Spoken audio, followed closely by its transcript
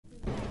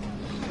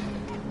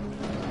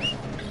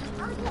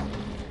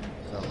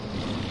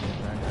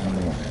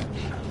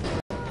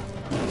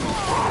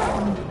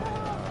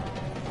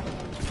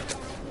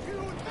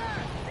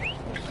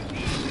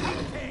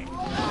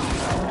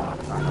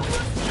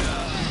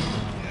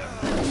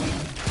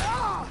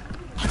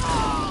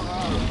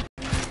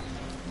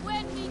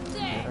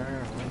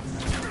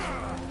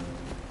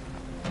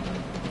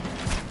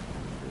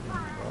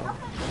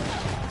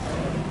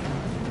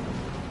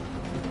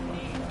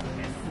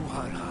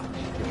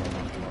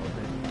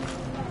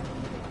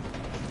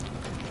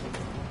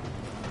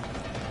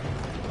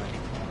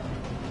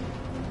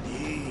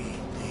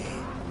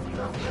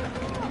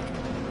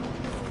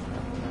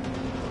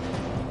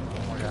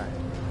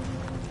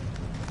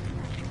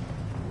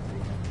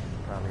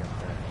probably up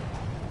there.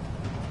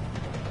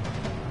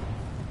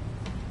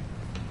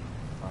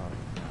 Oh,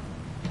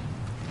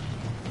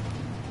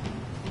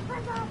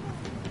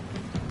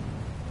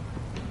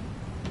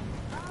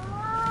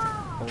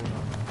 oh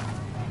no.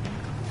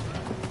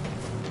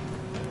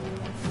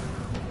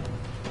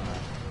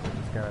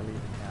 Just gotta leave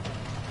the camp.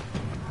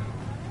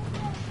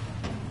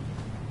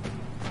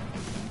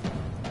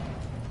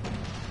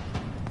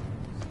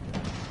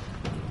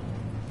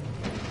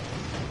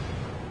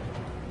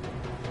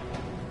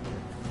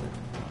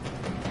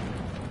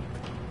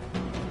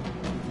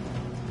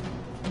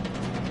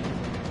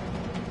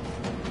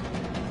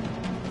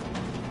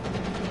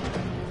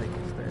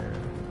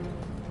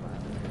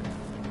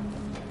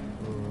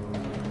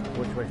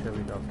 Which way should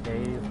we go?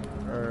 Cave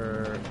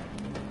or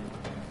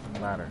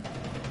ladder?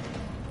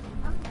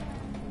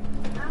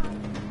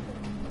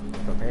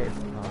 Go cave.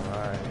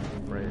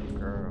 Alright, brave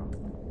girl.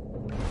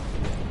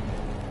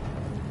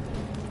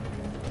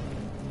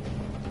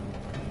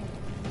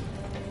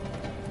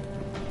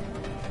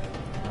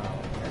 Oh,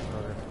 can't go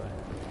this way.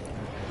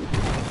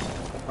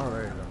 Oh,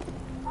 there you go.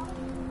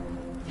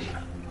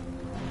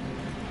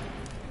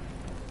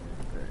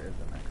 There is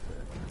an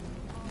exit.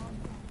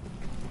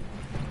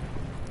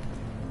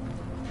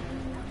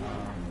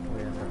 We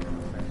end up in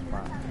the same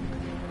spot.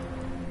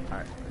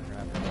 Alright, we're gonna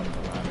have to go to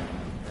the ladder.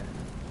 Okay.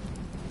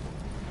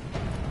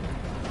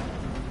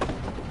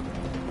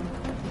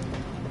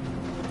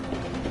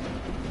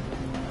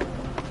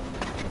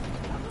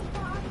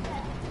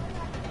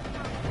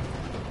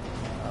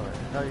 Alright,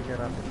 how you get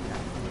up in here?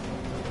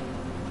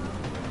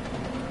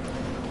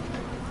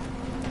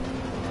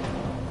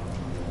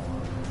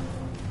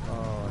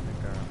 Oh, I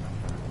think I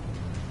remember.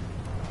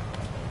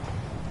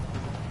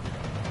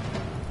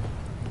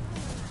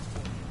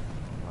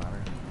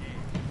 Ladder.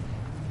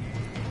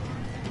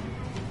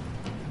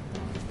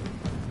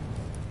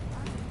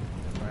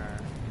 Where?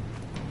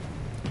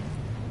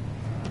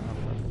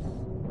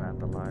 Let's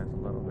vandalize a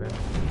little bit.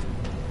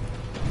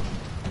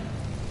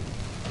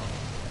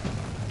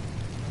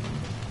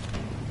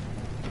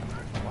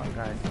 One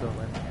guy's still in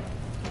here.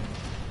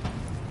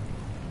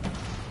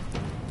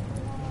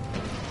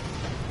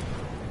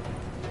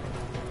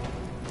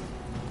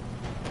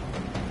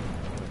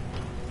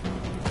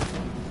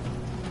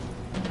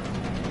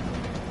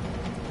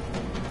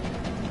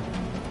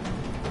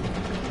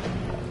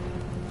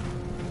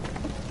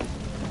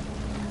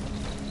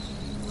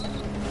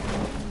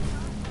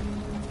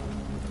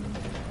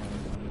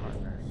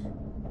 Partners.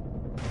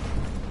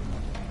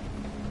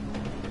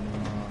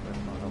 Oh,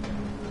 there's no help.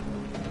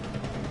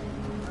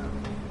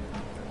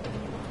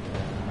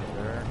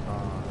 They're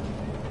gone.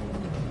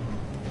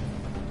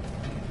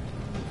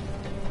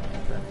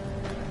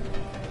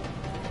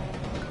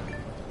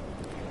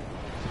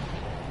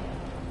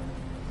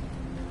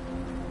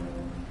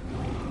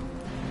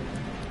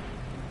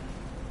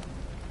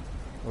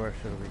 Where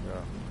should we go?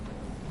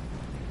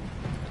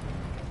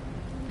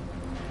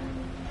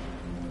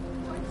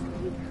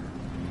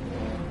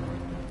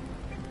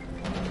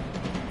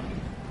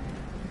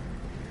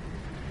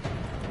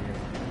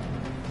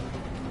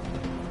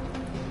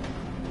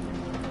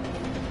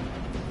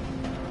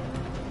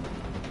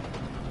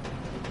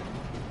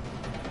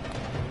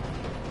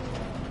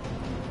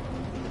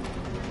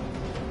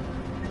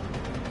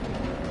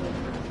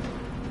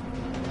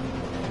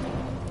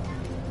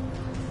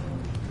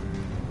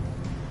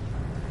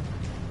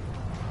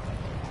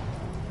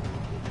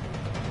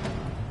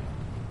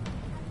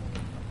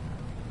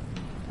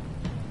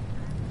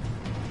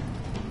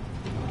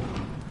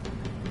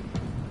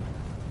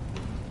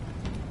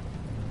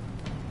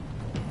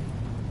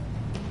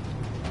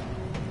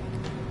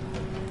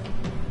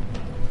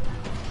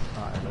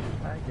 Alright, let's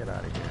try and get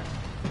out of here.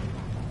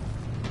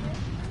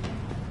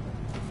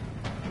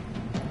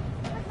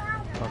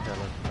 Okay,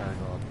 let's try and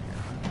go up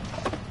here.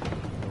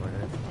 See where it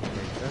is.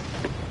 Okay, this.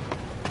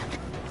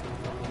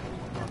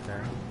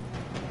 Okay.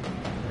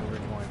 Okay,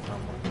 we're going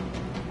somewhere.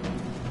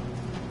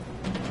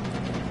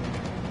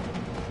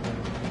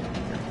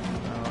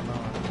 Oh no,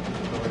 this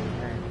is the way we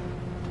came.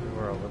 We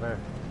were over there.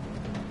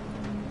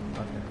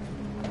 Okay.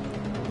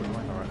 We're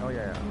going alright. Oh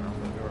yeah, yeah.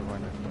 Remember, we were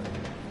going this way.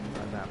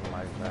 Let's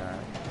analyze that.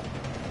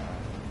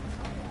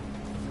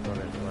 Go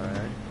this way.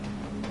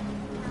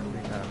 We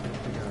got this.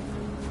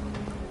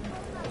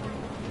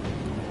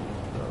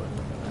 So it's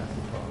like an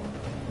asphalt.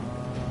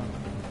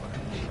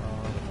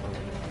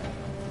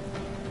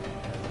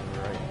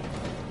 Right.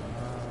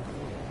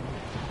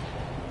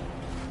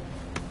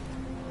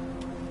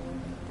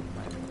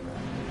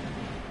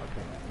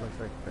 Okay, looks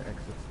like the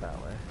exit's that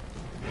way.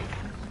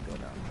 Let's go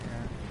down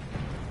here.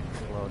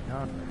 Slow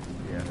down.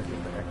 Yeah, this is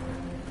the exit.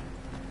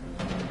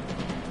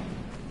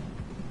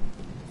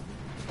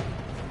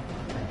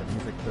 The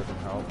music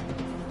doesn't help.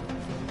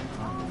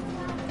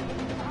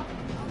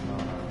 No,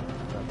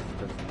 that's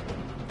just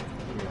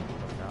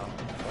look out.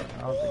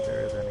 I don't think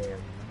there is any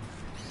enemies.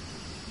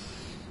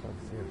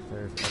 Let's see if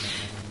there's any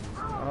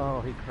enemies. Oh,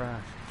 he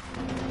crashed.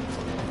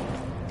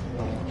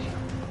 Oh.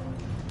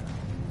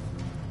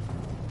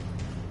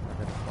 I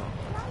didn't fall.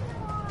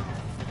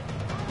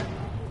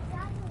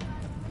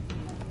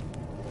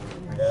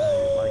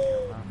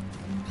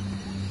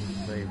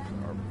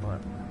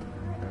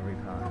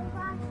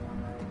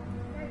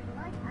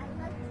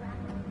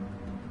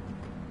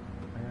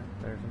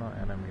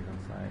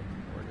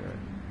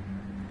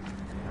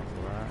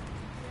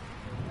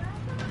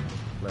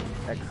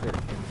 exit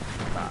in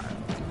style.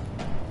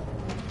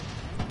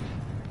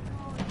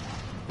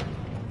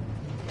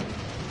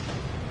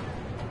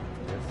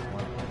 This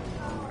one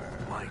over.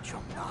 Why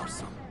jump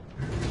awesome?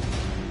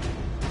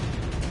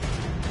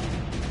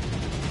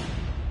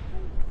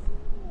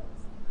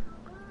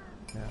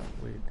 Yeah,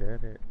 we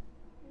did it.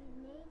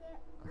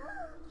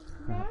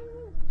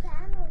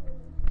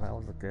 That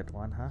was a good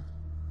one, huh?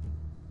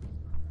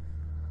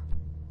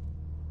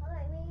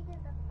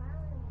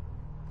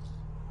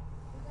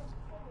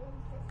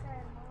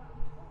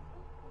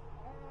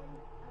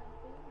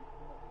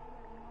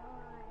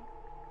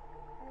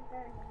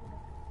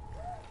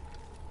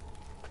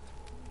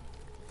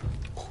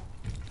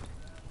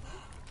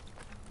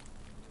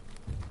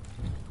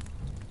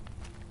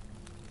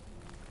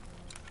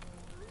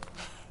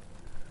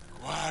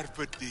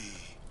 Guarpati.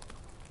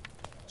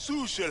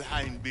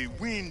 Sushelheim be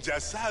winja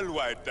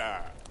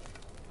salwata.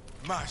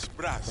 Mas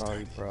brasta.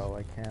 Sorry, bro,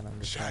 I can't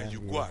understand you.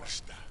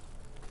 Guarsta.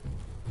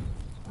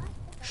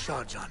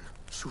 Shajan,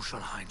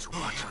 Sushalhain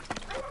Suwajan.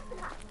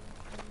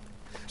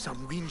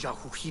 Samwinja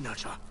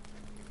Huhinaja.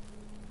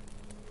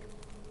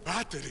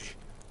 Battery.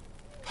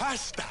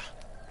 Pasta.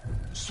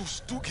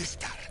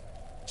 Sustugistar.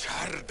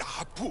 Charda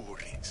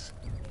hapuris.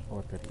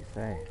 What did he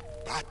say?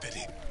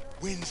 Battery.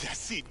 Winja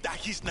si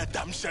dahis na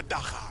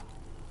damshadaha.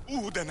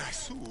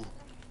 Udanasu.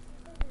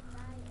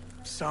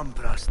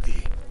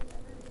 Samprasti.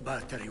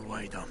 Battery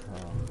Waidam.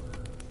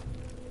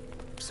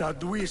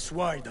 Sadwis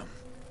Waidam.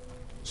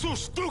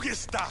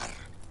 Sustugistar.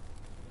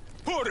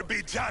 Por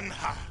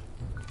bijanha.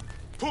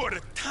 Por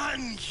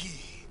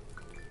tanhi.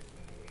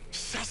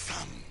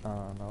 Sasam.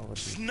 Oh, no, what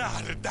did he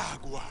Snar say?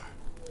 dagua.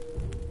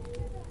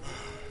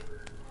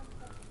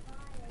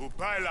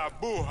 Upaila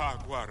buha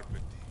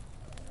guarbeti.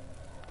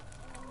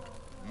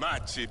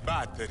 Machi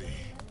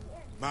battery.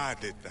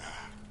 Madeta.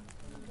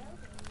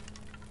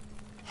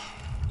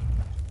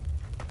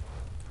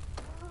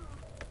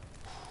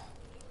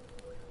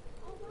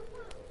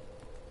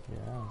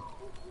 Yeah.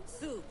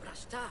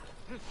 Superstar.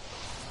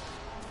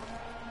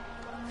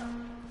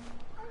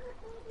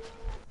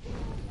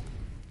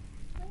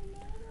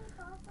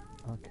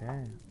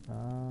 Okay.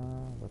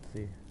 Let's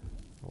see.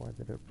 Why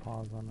did it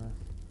pause on this?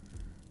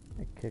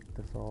 It kicked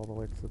us all the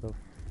way to the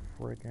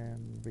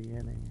friggin'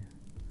 beginning.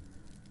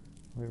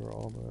 We were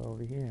all the way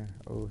over here.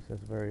 Oh, it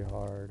says very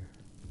hard.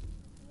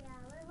 Yeah,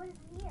 what is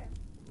here?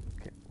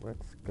 Okay,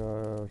 let's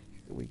go.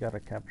 We gotta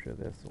capture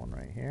this one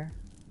right here.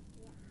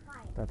 Yeah,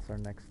 fine. That's our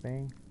next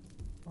thing.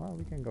 Well,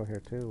 we can go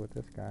here too with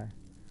this guy.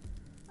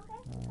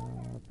 Okay.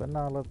 But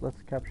no,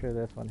 let's capture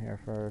this one here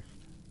first,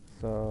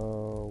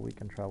 so we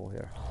can travel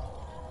here.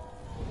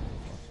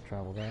 Let's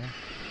travel there.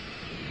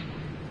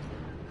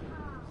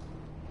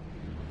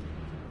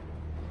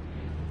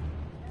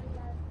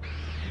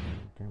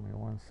 Give me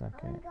 1 I want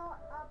second. to go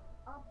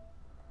up,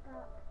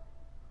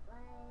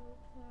 like,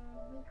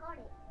 and record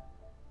it.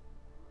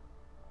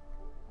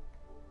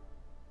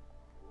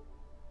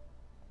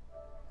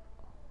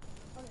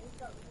 Okay,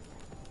 go.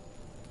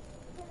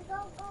 Okay, go.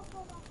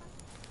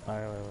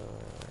 Alright, wait.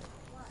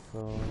 So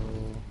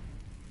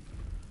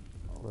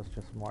let's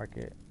just mark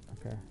it.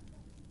 Okay.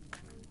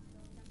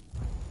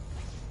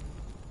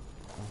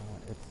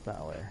 It's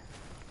that way.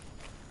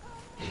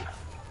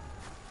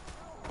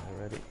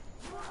 Ready?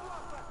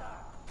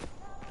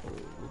 Oh,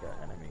 we got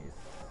enemies.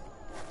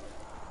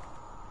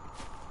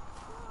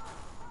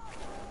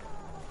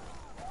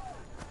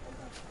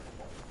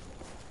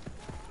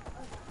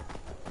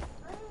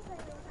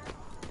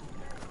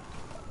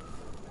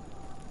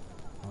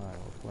 Alright,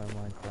 we'll play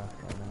Minecraft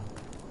right now.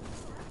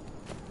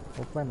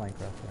 We'll play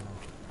Minecraft right now.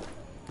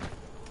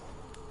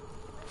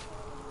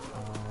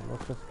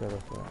 Let's just go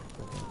this way.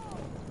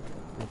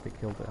 We have to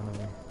kill the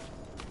enemy.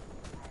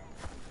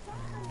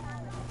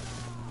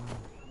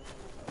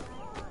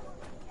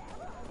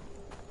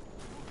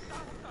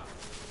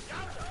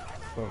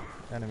 Oh,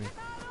 enemy.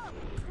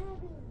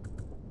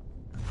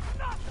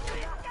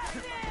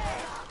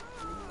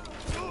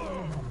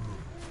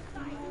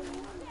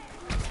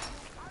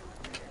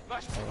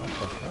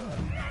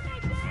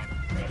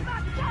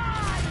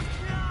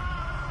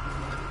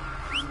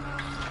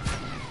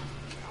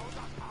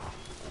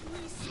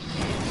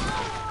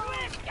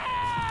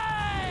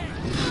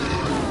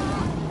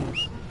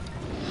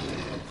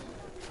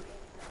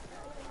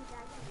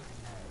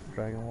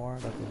 Dragon War,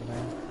 that's his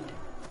name.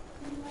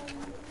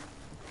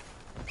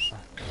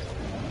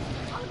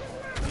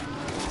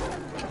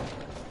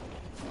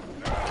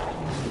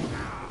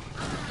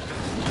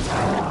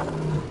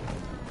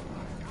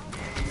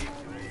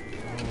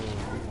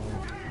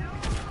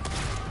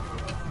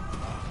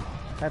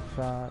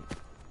 Headshot.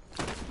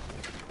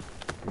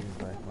 Seems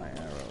like my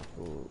arrow.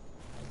 Ooh.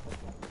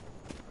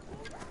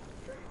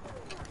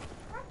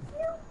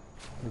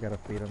 We gotta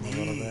feed him a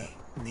little bit.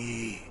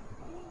 Nee.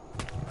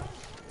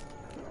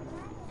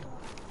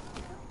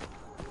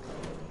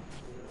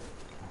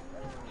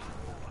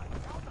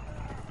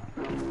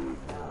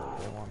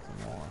 They want some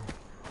more.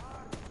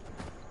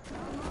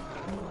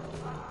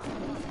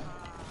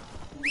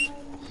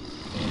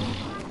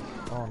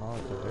 Oh no,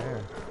 it's a bear.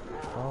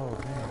 Oh,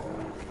 man.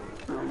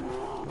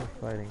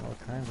 fighting all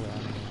kinds of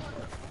animals.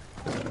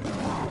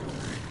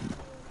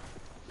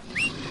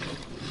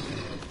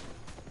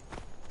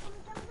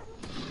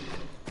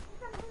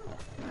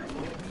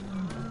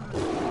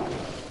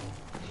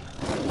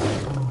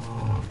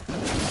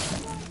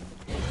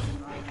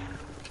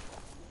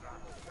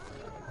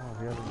 Oh,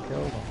 he hasn't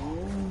killed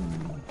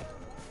him.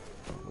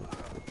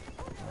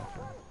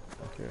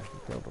 Okay, he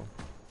killed him.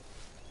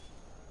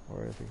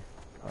 Where is he?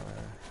 Oh,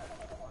 there.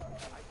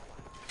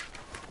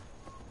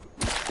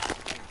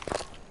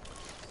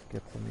 Let's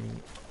get some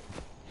meat.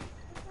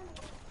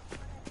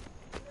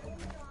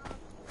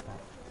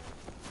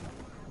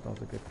 That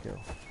was a good kill.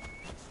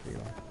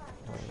 Steal.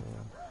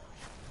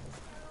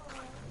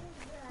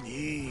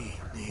 Nee,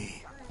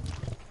 nee.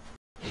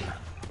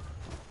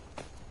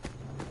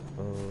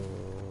 Oh,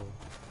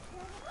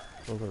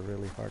 those are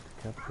really hard to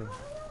capture.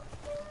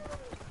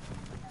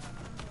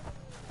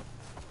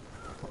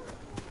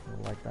 You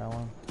like that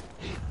one?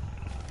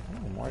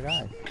 Oh, more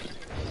guys.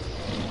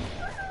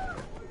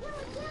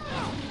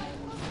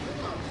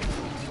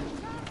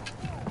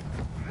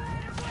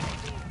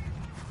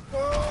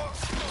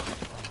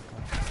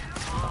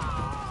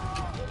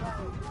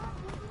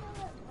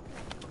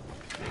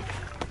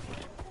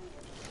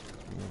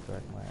 Give me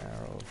back my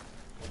arrows.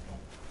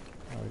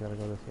 Oh, we gotta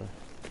go this way.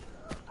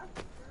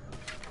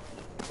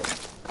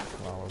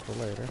 Flowers for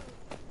later.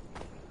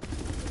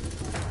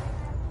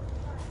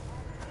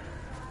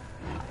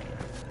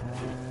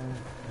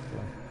 This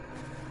way.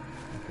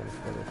 Okay, let's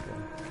go this way.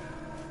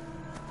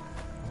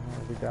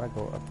 We gotta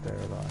go up there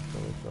though,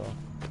 actually, so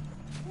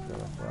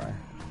that's why.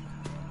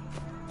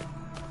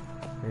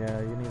 Yeah,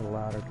 you need a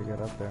ladder to get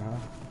up there, huh?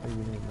 So you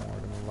need more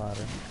than a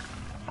ladder.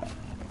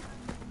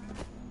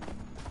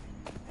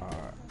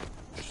 Alright.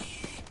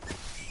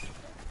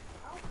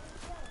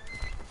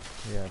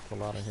 Yeah, it's a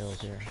lot of hills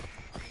here.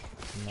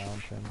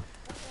 Mountain.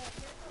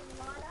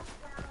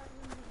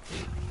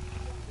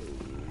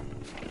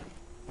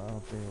 I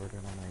don't think we're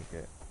gonna make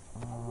it.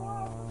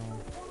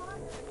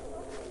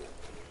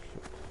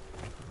 Shoot.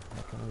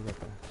 How can we get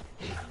there?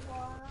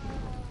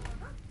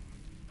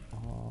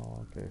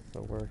 Oh, okay, so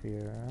we're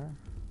here.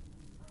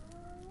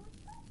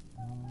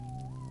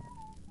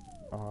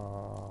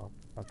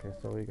 Okay,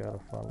 so we gotta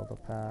follow the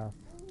path.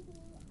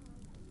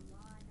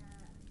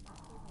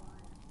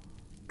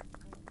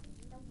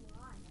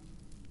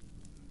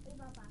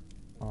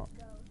 Oh,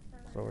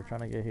 so we're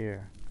trying to get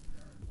here.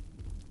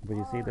 But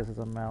you see this is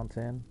a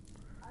mountain.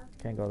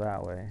 Can't go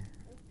that way.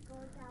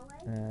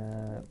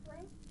 I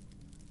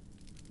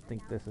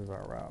think this is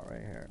our route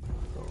right here.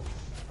 So we'll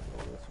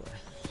go this way.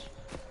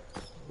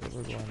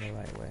 We're going the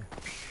right way.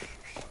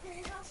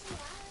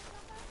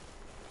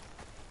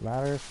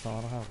 Ladders? No, I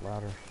don't have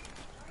ladders.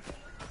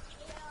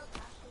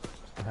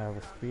 I have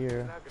a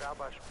spear.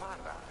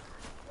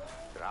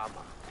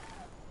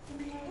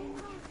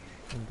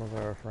 And those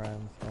are our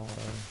friends, don't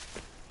worry.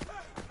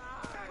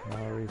 No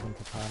reason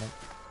to panic.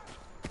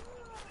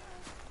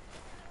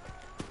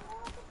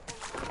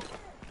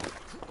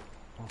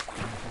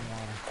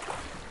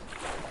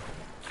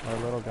 Our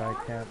little guy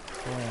can't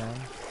swim.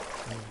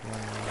 He's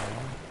going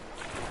around.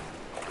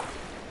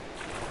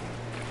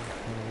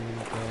 Can we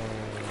go?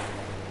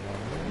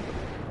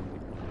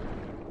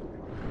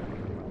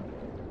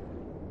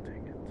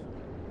 Dang it.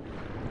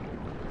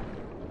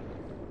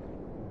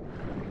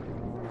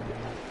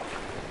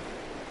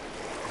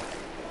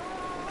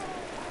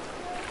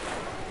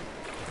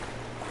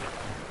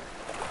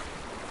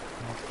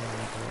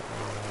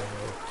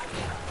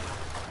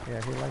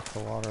 Yeah, he likes the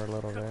water a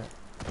little bit.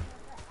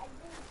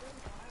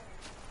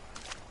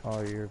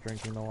 Oh, you're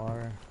drinking the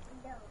water?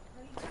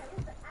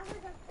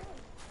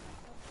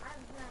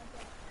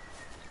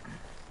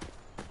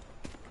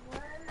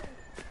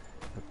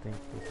 I think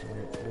this will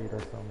lead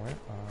us somewhere.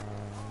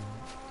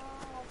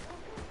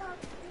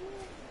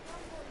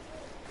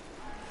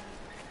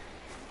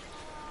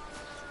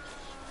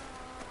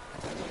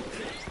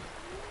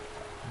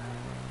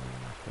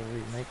 Will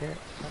we make it?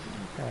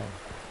 Okay.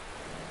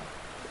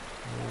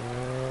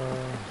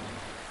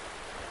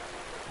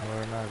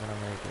 We're not gonna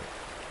make it.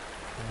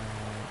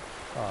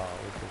 Oh,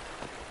 we just...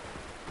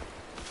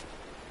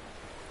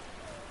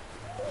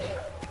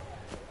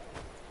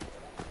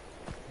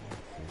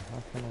 Let's see, how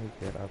can we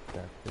get up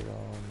that big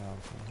old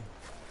mountain?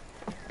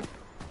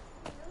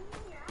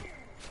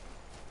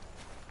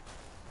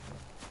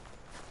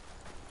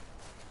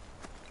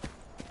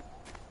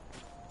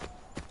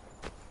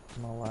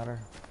 No ladder?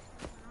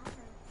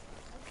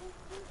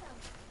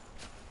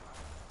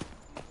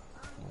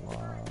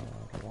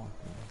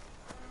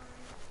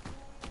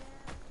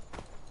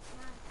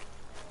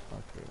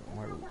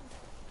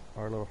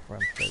 Our little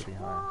friend stay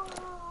behind.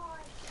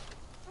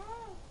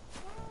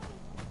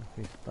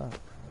 He's stuck.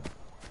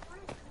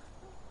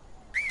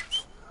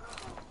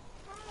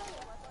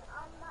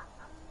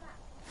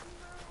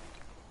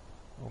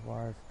 Oh,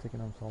 why is it taking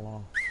him so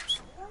long?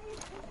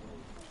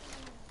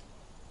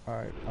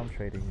 Alright, I'm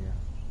trading you.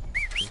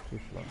 You're too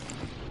slow.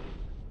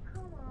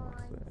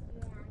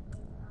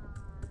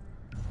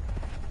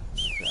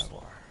 Let's see.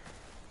 Jaguar.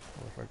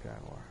 Where's our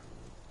Jaguar?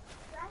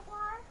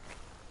 Jaguar?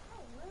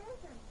 Hey, where's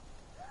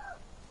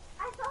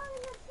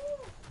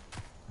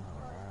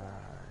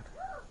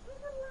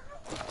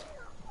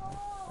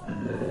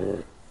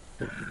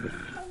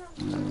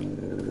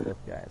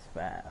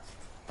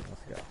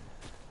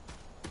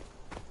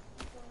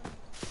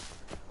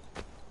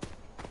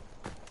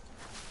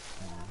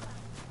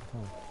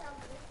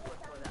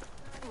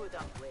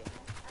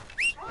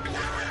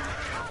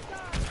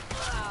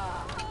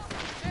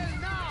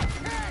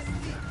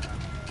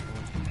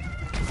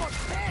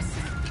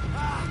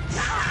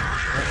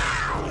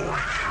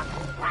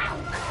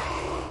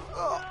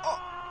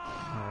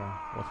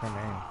her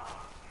name.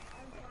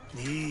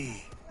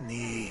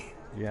 Nee.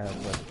 Yeah,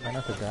 but I know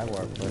it's a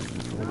jaguar, but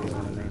what do you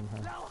want to name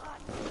her?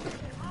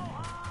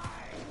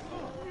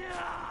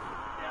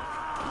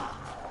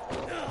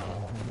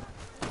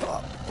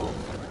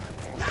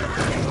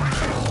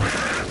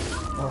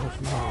 Oh,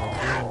 she's not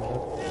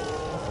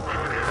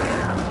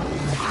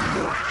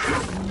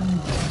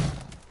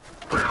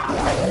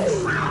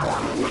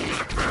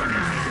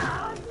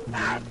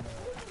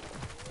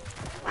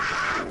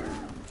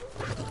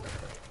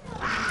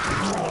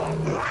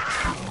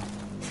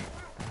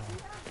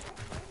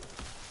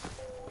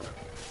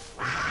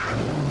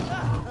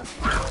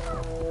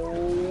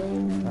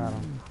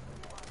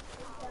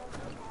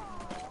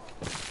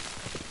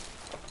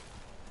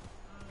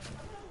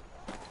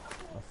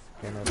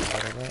skin it a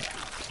little bit.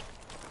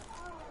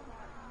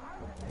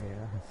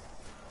 Yeah,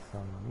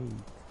 some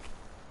meat.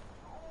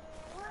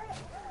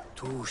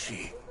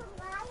 Tushi.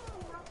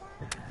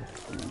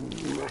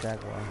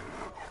 Jaguar.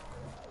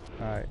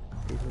 Alright,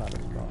 he's not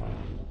as strong.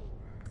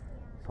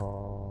 So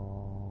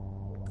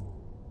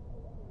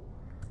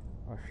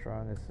our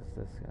strongest is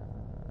this guy.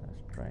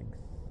 Strength.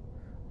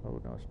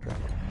 Oh no,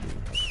 strength.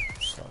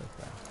 Sorry,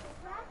 fast.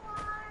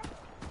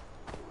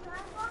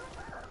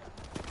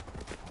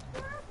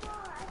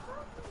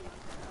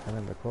 And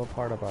then the cool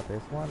part about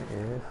this one is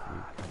you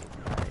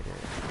can ride it.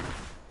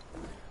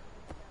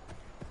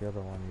 The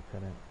other one you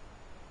couldn't.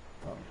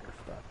 Oh, you're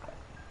stuck.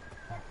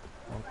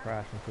 Don't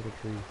crash into the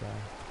trees,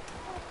 guys.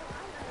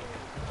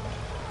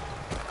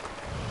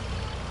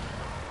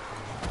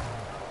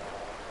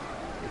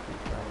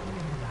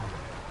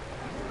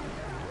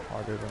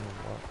 Harder than it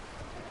was.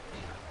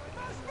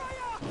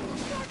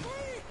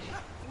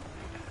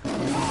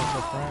 That's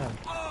a friend.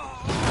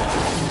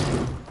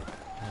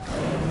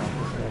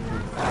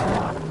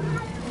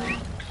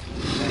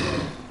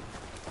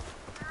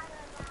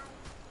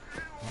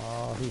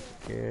 Oh, he's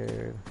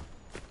scared.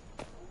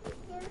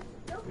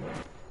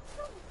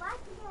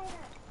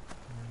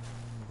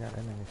 Got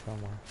enemy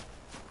somewhere.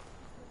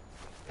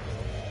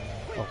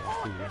 Oh, I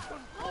see you.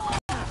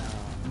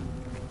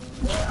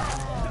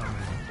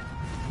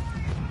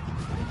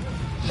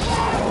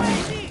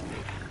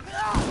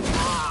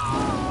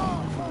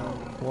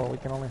 Well, we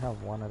can only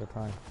have one at a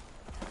time.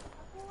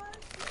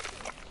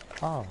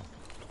 Oh,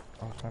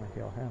 I was trying to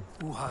heal him.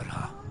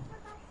 Uhara.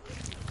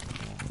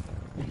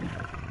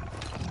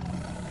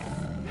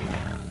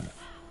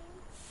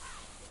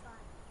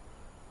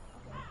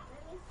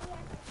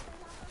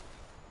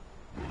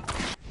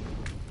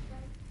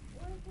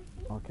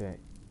 Okay,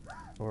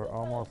 we're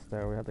almost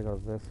there. We have to go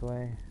this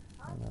way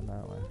and then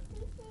that way.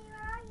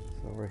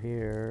 So we're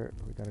here.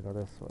 We gotta go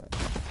this way.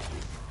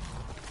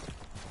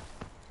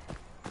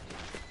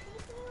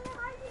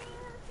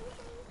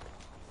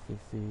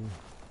 CC.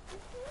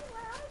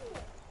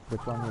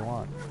 Which one you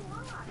want?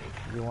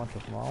 You want the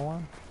small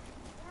one?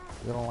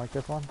 You don't like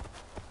this one?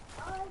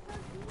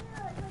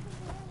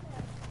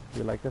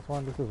 You like this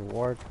one? This is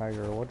War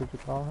Tiger. What did you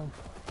call him?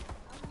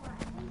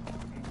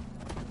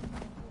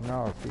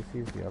 No,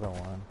 CC's the other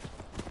one.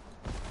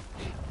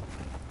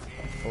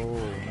 Oh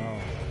no.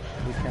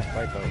 We can't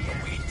fight those.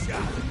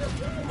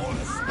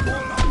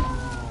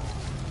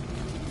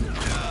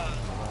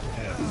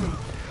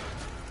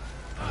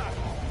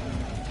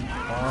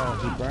 Oh,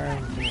 he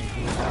burns me.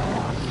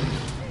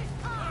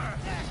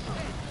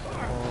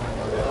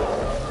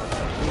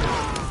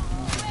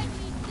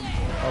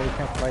 Oh, we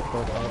can't fight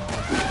those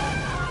elephants.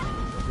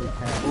 We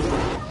can't.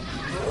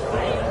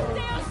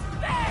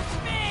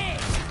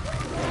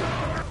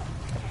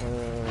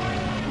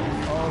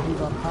 Oh,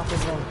 he's on top of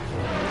them.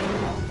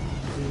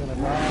 He's gonna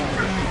die.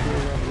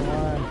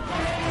 2-1.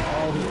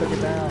 Oh, he took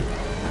it down.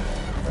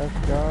 Let's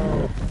go.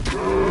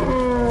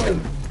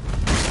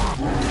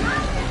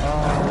 Oh,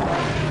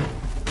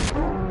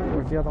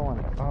 where's the other one?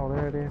 Oh,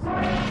 there it is. I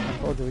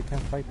told you we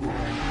can't fight these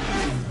guys.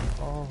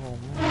 Oh,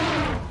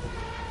 man.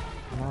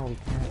 No, we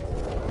can't.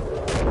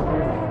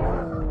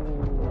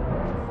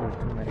 There's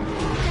too many.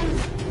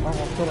 Oh, I'm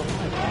still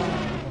alive.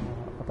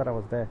 I thought I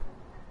was dead.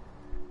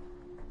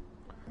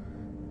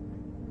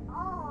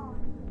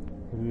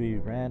 We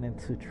ran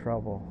into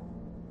trouble.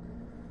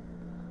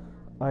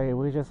 Okay,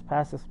 we just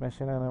passed this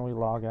mission and then we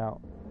log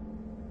out.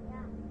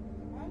 Yeah.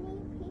 Any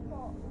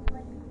people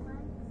like my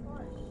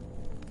source.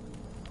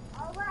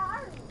 Oh, where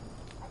are we?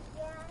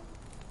 Again.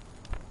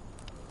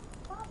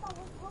 Papa,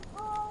 we'll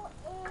go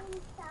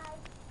inside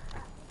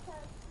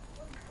because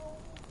we're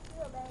going to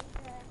a bench.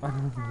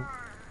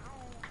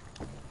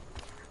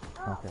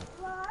 Okay.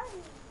 Where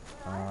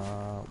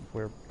are we?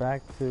 We're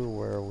back to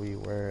where we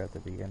were at the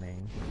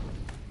beginning.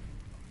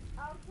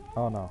 Okay.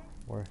 Oh no,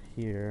 we're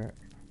here.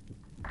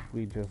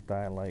 We just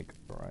died like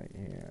right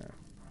here.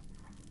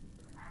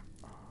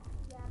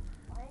 Yeah.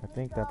 I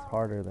think that's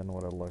harder than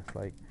what it looks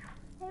like.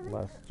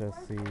 Let's just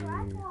see.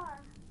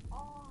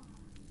 Oh.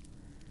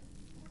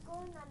 You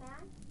going there,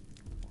 man?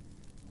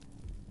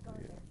 Go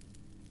Yeah.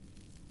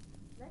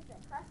 there. Listen,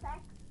 press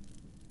X.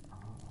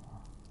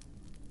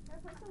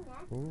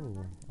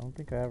 Ooh, I don't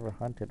think I ever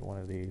hunted one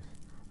of these.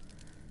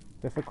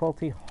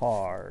 Difficulty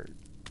hard.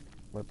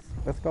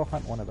 Let's go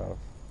hunt one of those.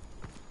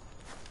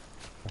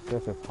 That's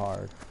just it's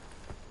hard.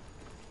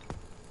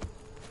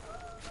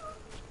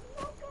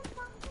 Look at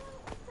something.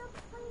 It's a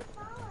pretty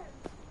flower.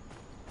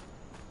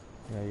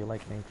 Yeah, you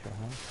like nature, huh?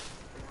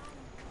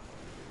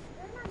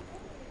 They're not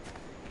big.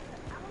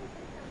 I don't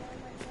think they're very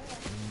much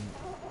bigger.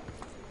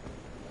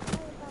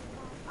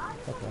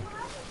 Okay.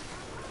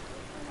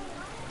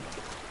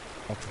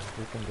 Okay,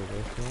 we can do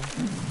this here.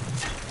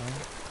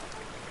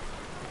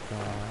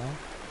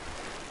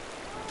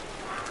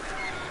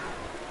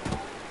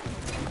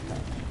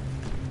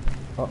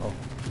 Uh-oh.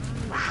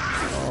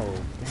 Oh,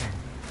 damn.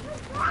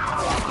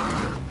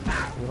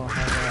 We don't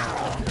have that.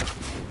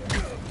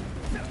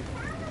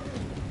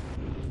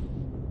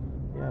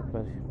 Yeah,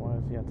 but why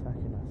is he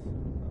attacking us?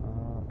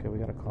 Okay, we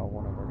gotta call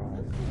one of our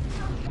guys.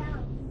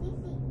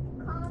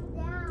 Calm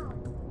down.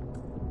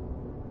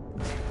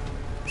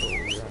 Oh,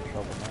 we're in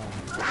trouble now.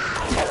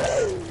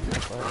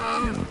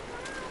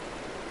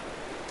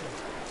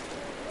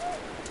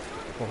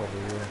 Over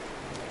here.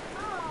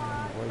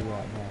 Where you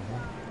at now,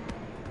 huh?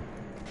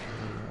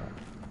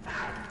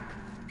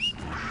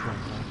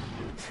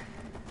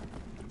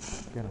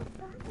 Get him.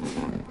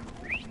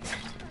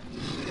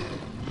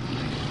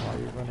 Why are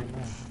you running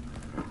now?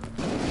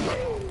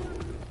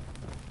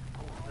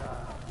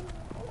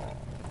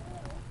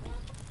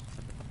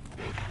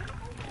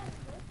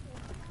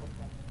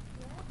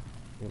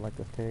 You like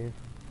this cave?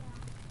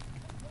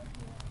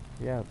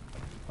 Yeah,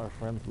 our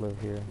friends live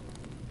here.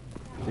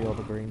 See all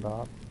the green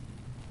dots?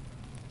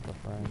 Our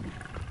friends.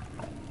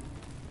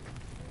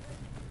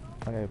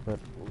 Okay, but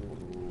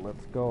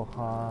let's go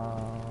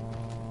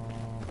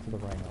to the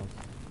rhinos.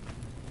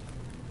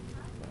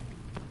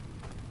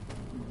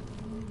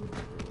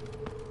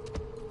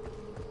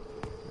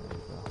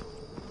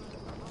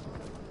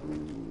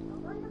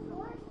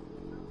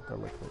 That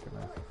looks like a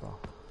nice fall.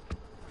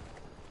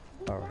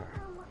 Alright.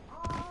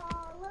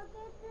 Oh, look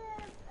at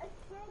this. A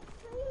dead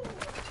tree.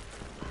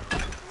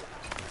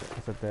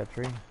 It's a dead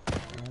tree?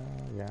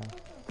 Yeah.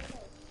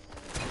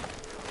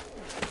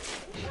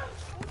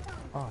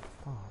 Oh, I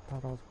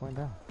thought I was going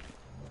down.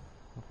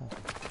 Okay.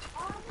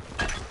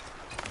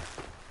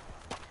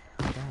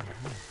 Down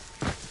here.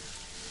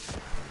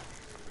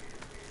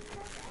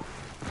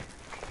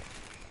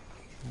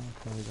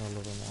 Okay, we got a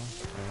little bit more.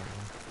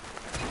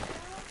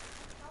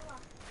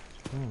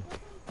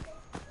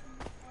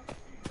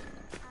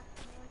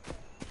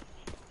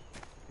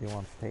 You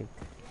want steak?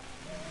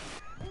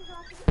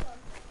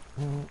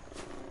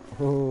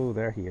 Oh,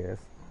 there he is.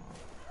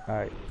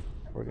 Alright,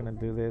 we're gonna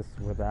do this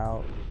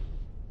without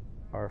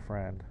our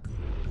friend.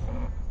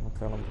 We'll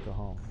tell him to go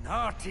home.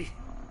 Naughty.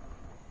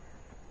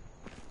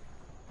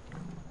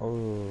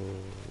 Oh,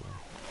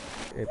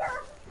 it's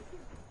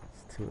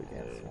 2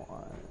 against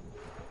 1.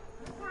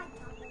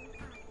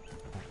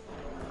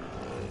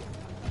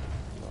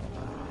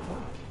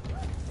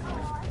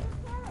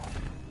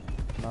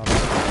 No.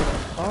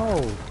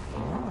 Oh,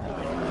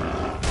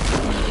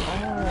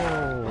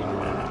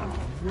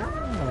 yeah.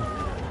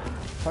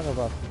 Talk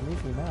about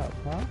sneaking up,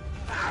 huh?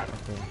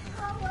 Okay.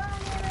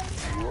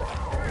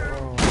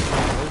 Oh,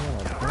 we're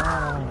gonna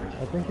drown.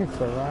 I think it's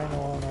the rhino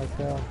on our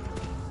tail.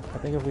 I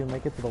think if we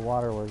make it to the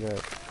water, we're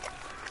good.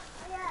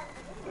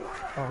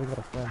 Oh, we got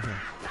a friend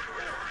here.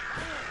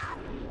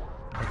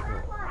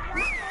 Okay.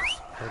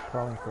 They're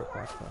calling for a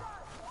pasta.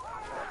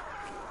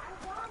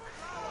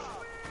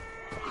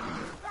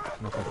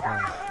 Make a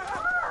friend.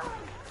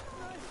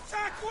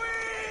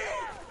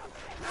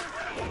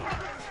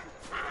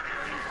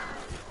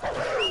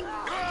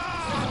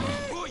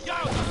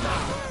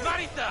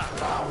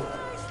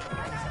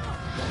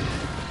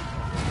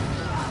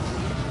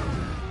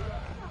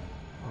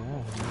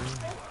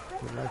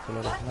 To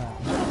let us know.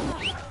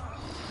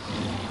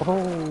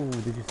 Oh,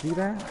 did you see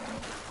that?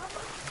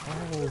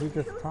 Oh, he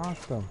just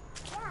tossed them.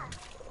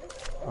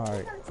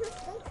 Alright.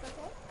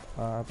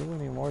 I think we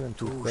need more than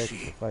 2 sticks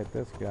to fight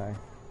this guy.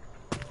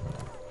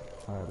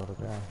 Alright, little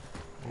guy.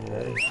 You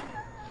ready?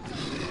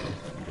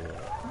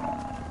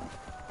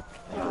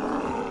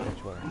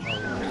 Which way?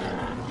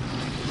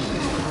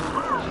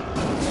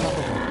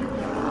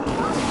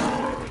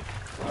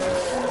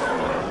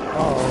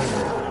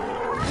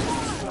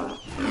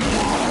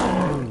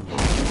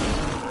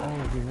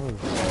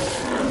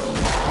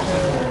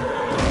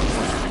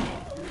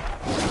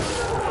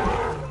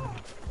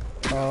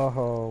 Oh,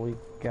 oh, we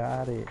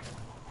got it.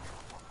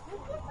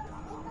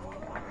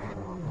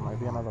 There might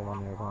be another one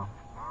nearby.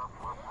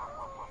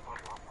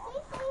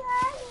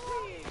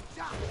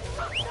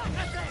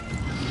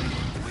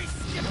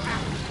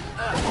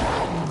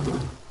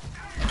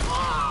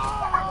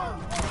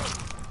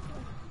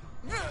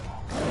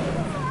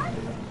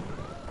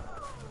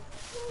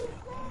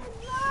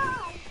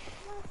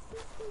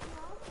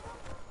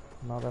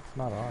 No, that's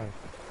not ours.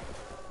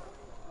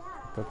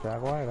 The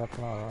jaguar, that's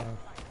not ours.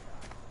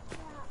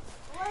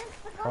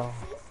 Oh.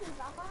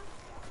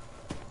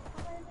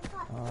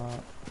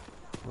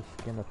 Let's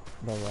skin the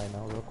rhino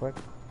real quick.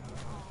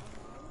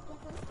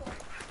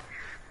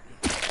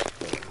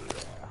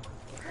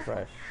 Yeah.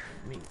 Fresh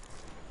meat.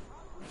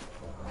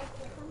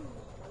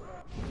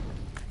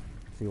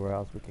 See where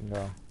else we can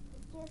go.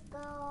 just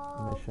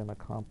go. Mission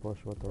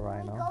accomplished with the We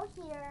rhino. go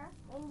here,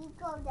 and you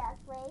go that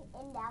way,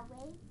 and that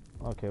way.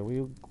 Okay,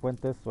 we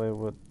went this way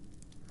with.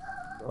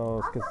 Oh,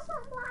 it's I 'cause saw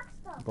some black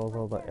stuff. those are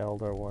right the there.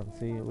 elder ones.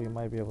 See, we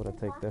might be able to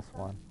take this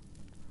one.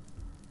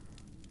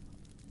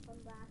 Some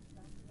black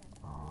stuff,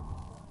 yeah.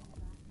 Oh,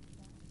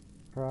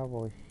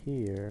 travel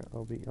here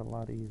will be a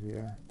lot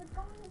easier. Let's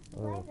go in this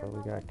Oh, weather, but we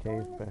Mom. got Let's go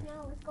cave in the fish.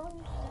 snow. Let's go in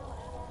the snow.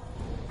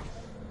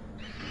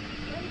 Let's go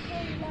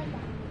in the weather.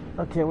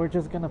 Okay, we're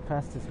just gonna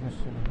pass this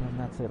mission and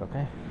that's it,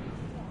 okay?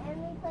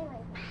 And we play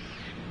Minecraft.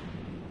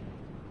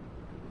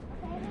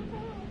 Okay, we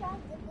play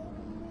Minecraft if we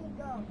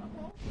go,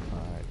 okay?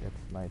 Alright,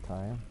 it's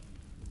nighttime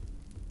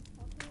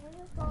Okay, we're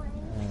just going.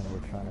 and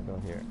we're trying to go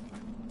here.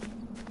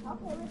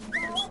 Okay, let's go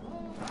and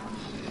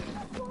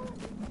let's go in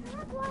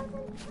the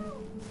snow.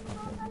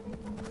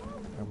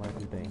 There might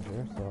be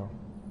danger, so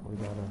we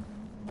gotta.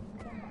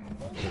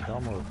 Okay,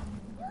 don't move.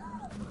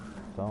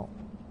 Don't.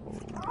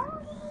 Nah.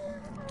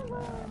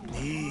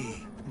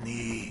 Nee.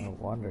 No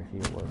wonder he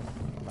was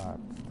not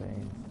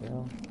staying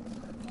still.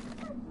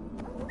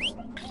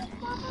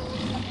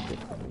 Get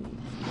to me.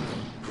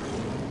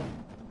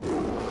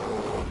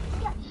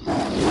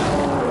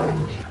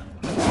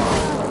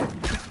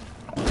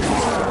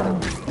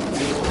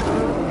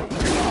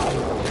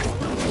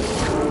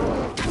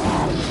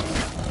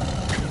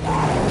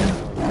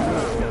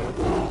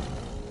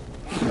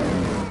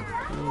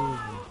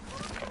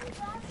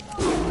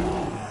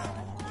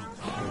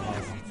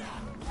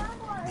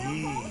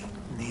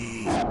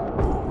 Nee.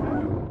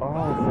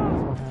 Oh,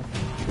 that's what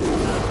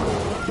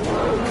happened.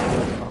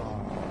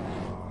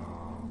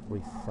 Oh, we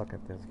suck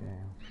at this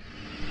game.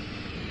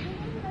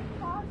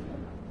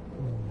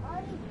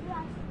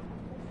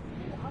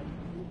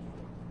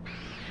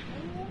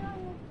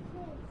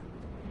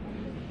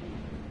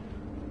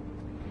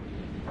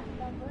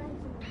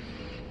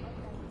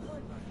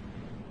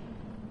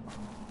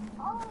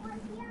 Oh, we're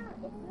here.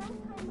 It's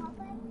nighttime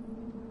already.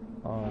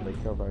 Oh, they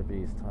killed our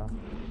beast, huh?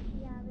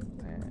 Yeah, we do.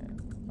 Damn.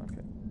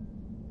 Okay.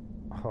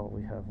 Oh,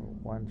 we have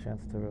one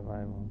chance to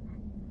revive him.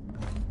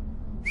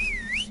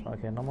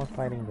 Okay, no more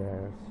fighting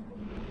bears.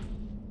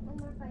 No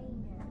more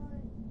fighting there.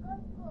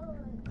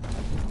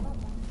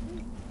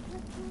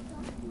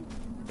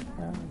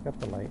 Yeah, we got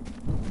the light.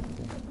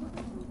 Okay.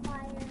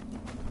 Fire.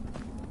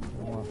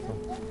 We want some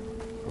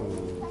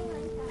food.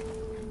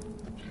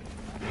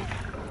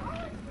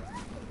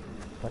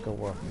 Like a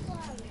wolf.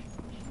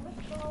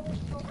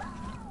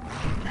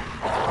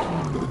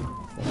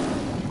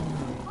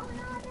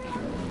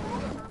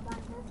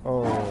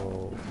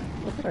 Oh,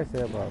 what did I say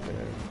about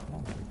bears?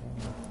 Oh my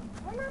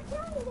We're not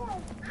killing them.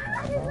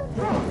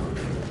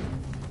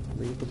 goodness.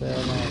 Leave the bear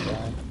alone,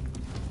 guys.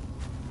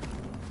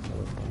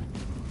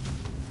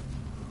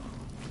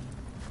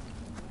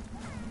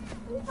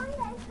 We find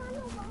that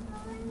tunnel, Bunker.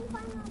 We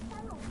find that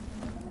tunnel.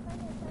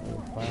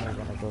 We're finally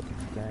gonna go to the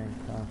dang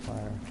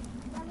campfire.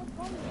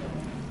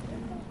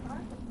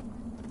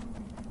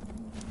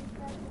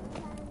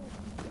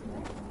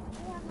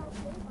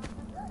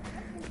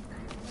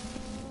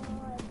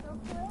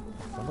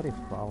 Somebody's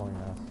following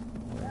us.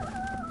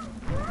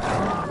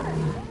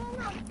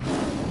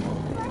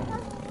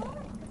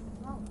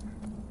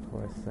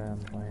 Before I send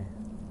my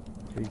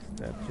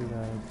beast at you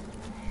guys.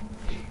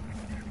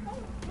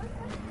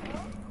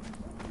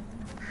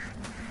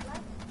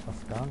 A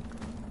skunk?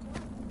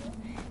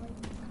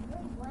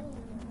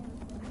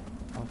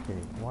 Okay,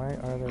 why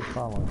are they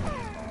following us?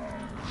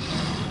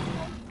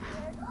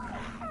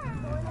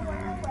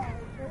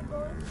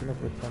 As soon as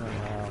we turn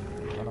around,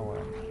 run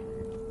away.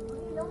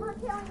 No more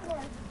killing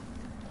them.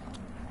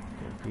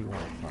 Okay, he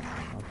wants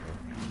something.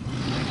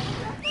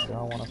 Okay. They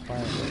all want to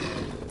fight this.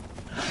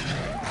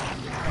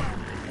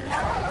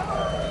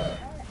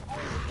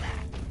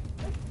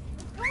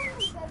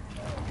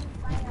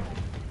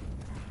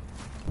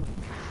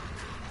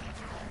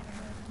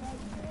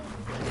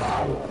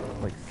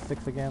 Like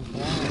 6 against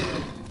 1.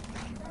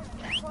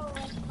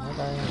 Hi,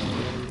 Diane.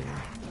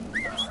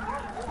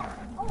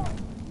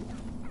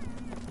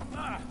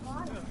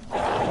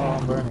 Oh,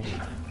 I'm burning.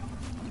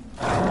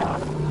 Come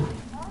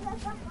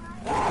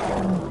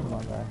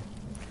on, guy.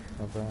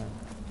 Don't burn.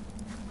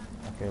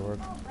 Okay, we're.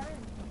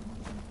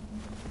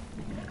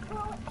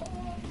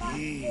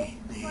 Nee.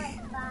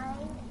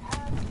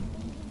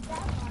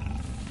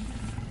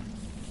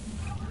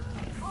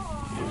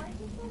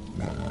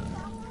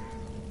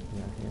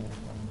 Yeah, here.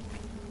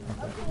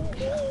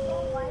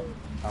 Okay.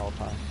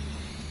 Alpine.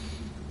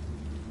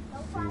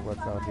 See what's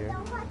out here.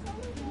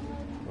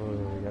 Oh,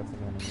 we got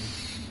some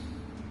enemies.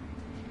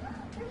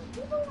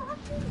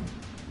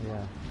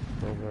 Yeah,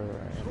 those are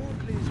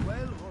enemies.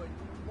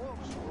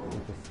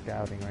 We're just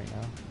scouting right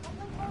now.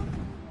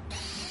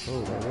 Oh,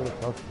 they're really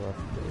close to us.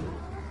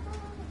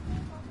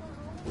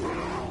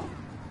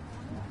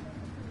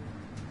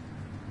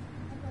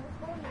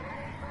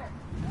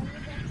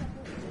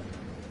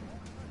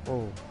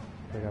 Oh,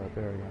 they got a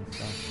bear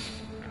against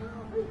us.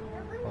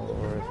 Oh,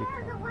 where is he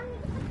coming?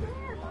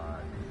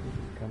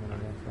 He's coming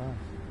against us.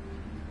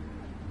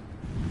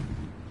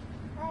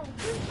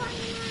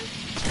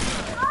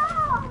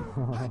 Oh!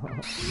 Send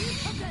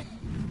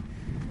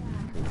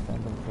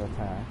them to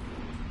attack.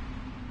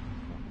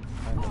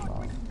 Send them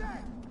out.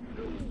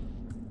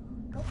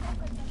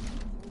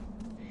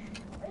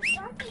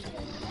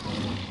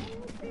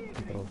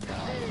 Those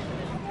down.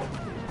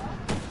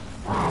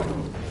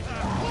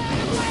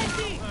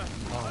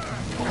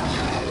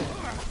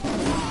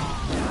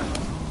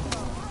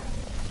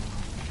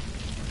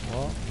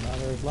 Well, now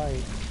there's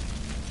light.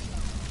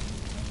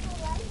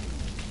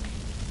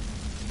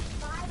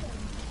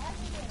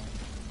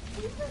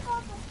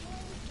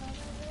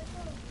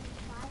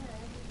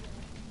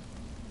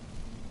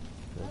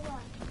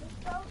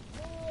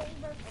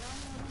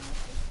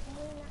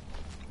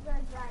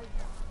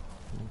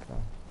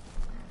 Okay.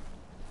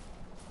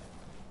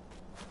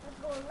 Let's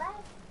go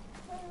left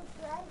to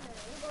treasure.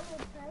 We go to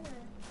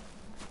treasure.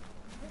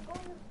 We're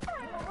going to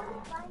find the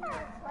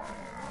treasure.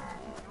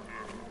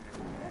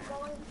 We're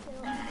going to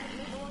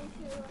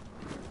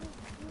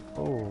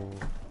Oh, we're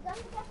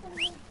gonna get some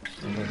meat.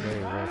 it's a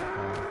very red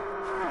spot.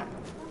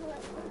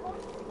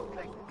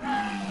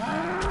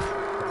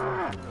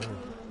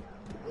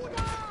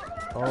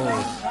 Oh,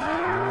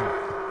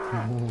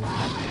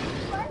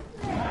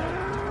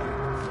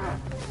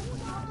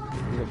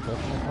 you get this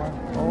one?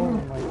 Oh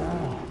my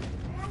god.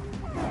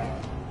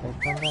 Hey,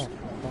 come back.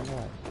 Come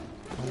back.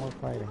 No more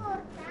fighting.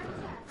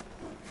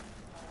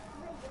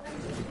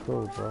 Be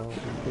cool, bro. Be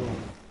cool.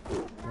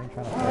 I ain't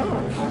trying to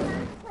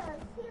fight.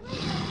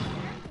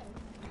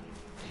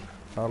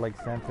 Oh, like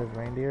Santa's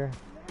reindeer?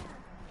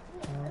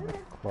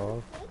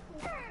 Close.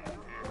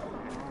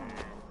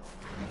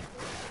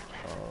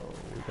 Oh,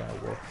 we got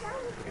this.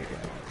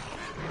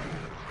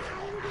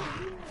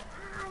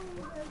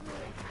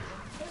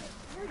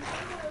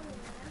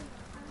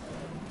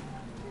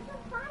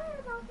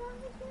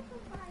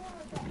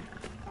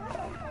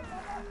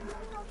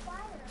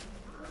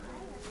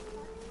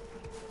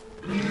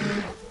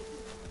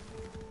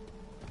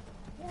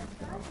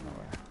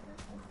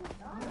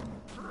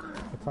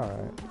 It's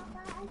alright.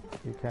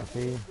 You can't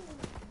see. It's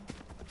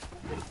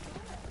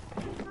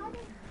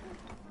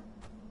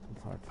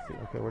hard to see.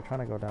 Okay, we're trying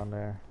to go down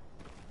there.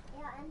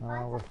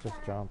 Let's just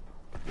jump.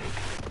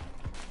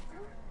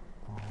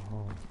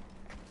 Oh,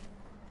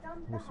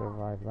 we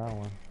survived that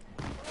one.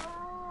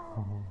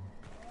 Oh.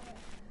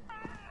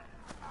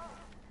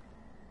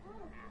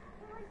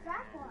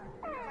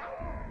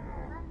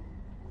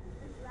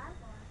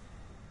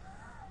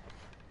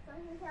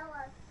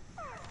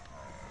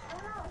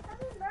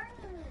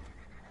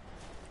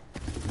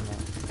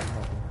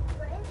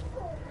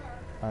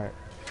 Alright.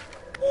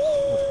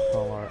 Let's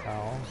call our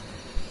owl.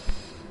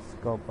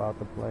 Scope out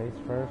the place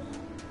first.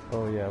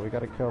 Oh yeah, we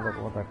gotta kill the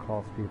one that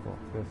calls people.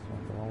 This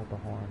one, the one with the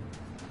horn.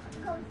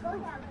 Go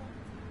down.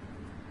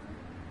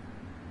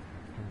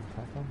 Can you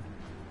attack them?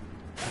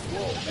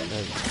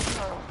 There you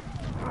go.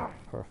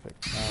 Perfect.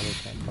 Now they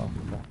can't call us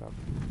back up.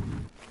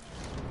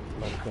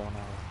 Let's go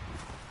now.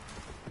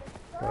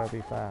 Gotta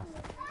be fast.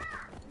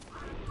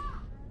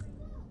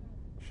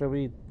 Should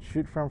we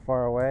shoot from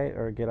far away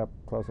or get up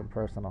close and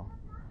personal?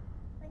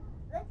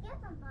 Let's get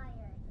some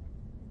fire.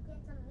 Get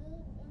some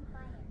meat and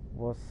fire.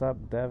 What's up,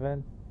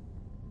 Devin?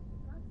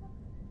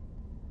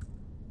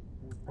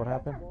 What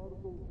happened?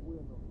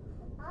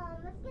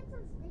 Let's get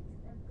some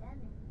sticks of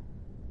Devin.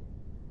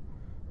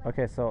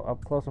 Okay, so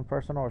up close and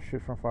personal or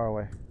shoot from far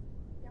away?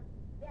 Yep.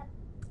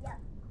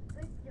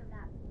 Let's do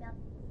that. Yep.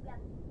 Let's do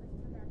that.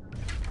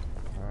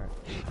 Alright.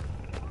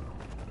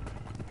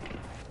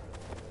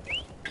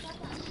 Hey,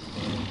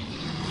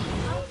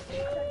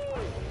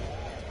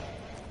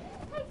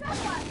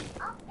 Trevor!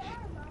 Up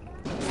there, Mama.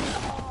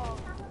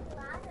 Have a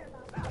ladder,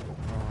 Mama.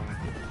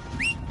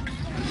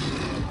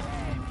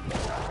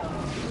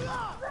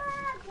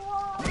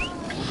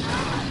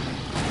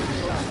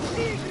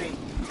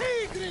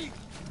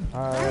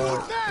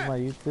 My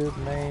YouTube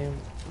name,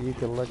 you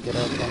can look it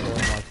up under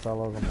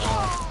Marcelo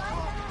Zamora.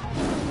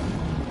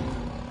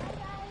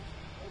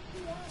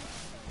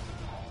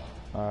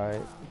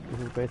 Alright, this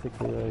is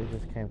basically what he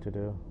just came to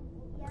do.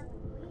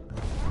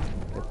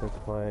 Get this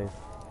place.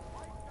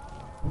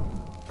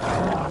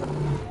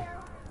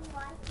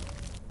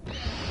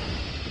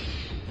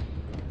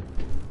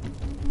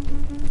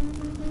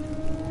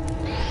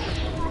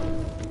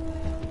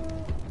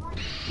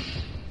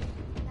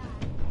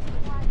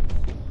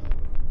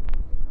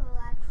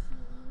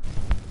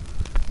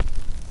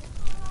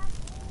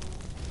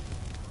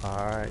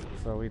 Alright,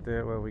 so we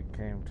did what we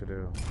came to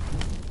do.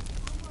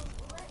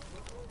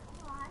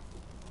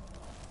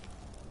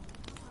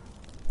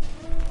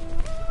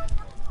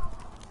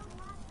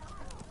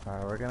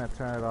 Alright, we're gonna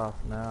turn it off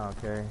now,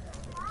 okay?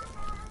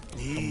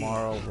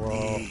 Tomorrow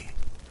we'll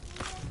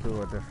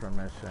do a different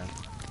mission.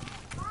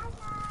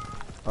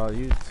 Oh,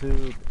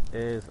 YouTube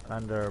is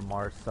under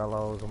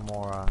Marcelo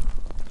Zamora.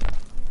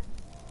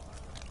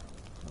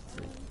 Let's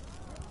see.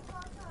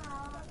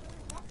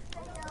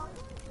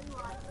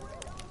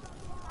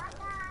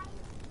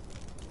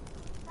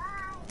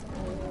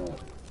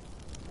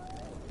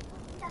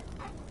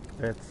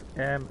 It's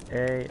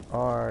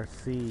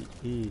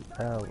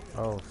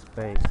MARCELO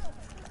space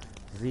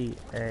Zamora.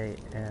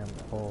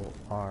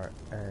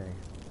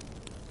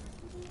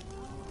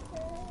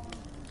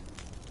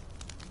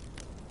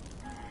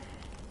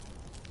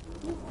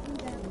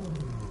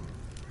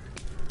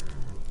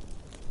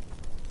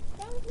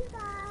 Thank you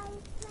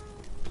guys.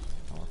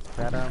 Let's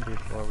pet him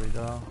before we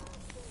go.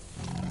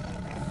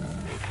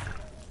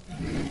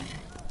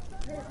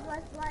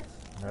 Watch.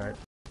 Alright.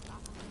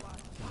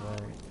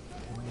 Right.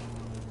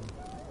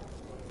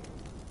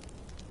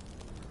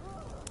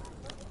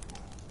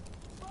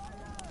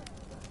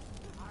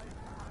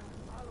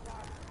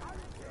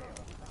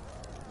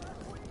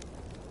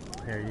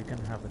 Here, you can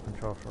have the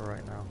control for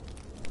right now.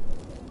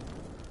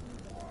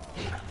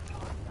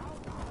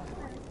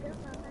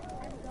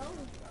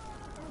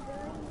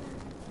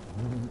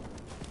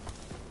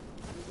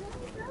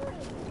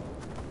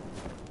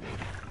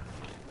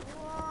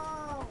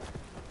 Whoa.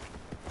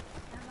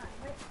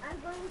 I'm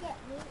going to get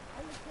meat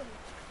and cake.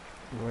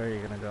 Where are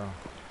you gonna go?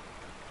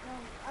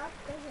 Going up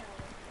the hill.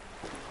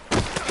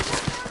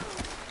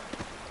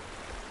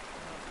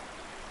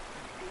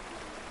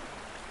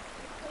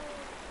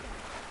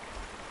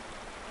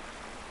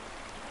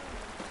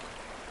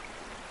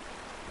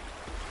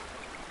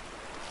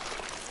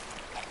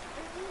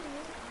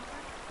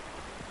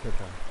 Good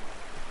job.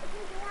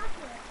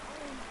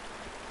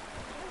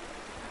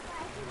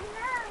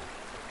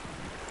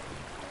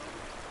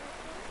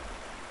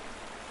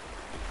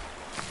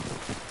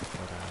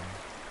 Slow down.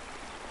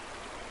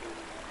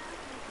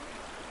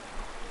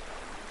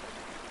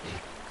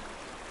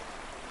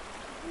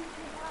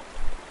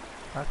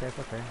 Okay, it's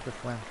okay. Just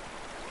swim.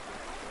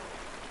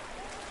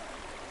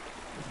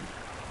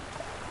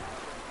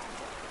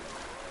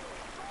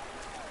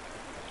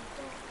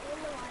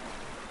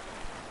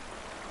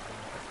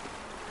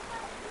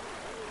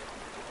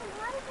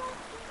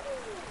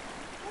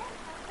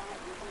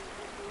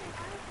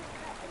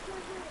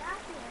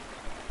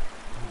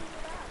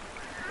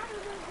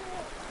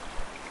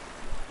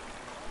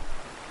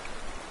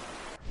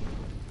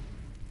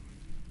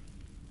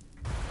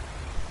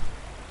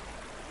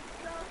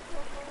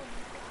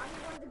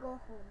 Go home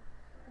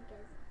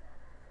because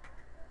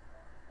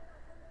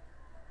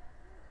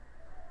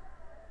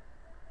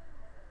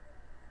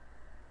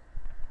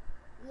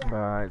yeah.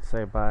 Alright,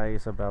 say bye,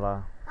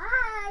 Isabella.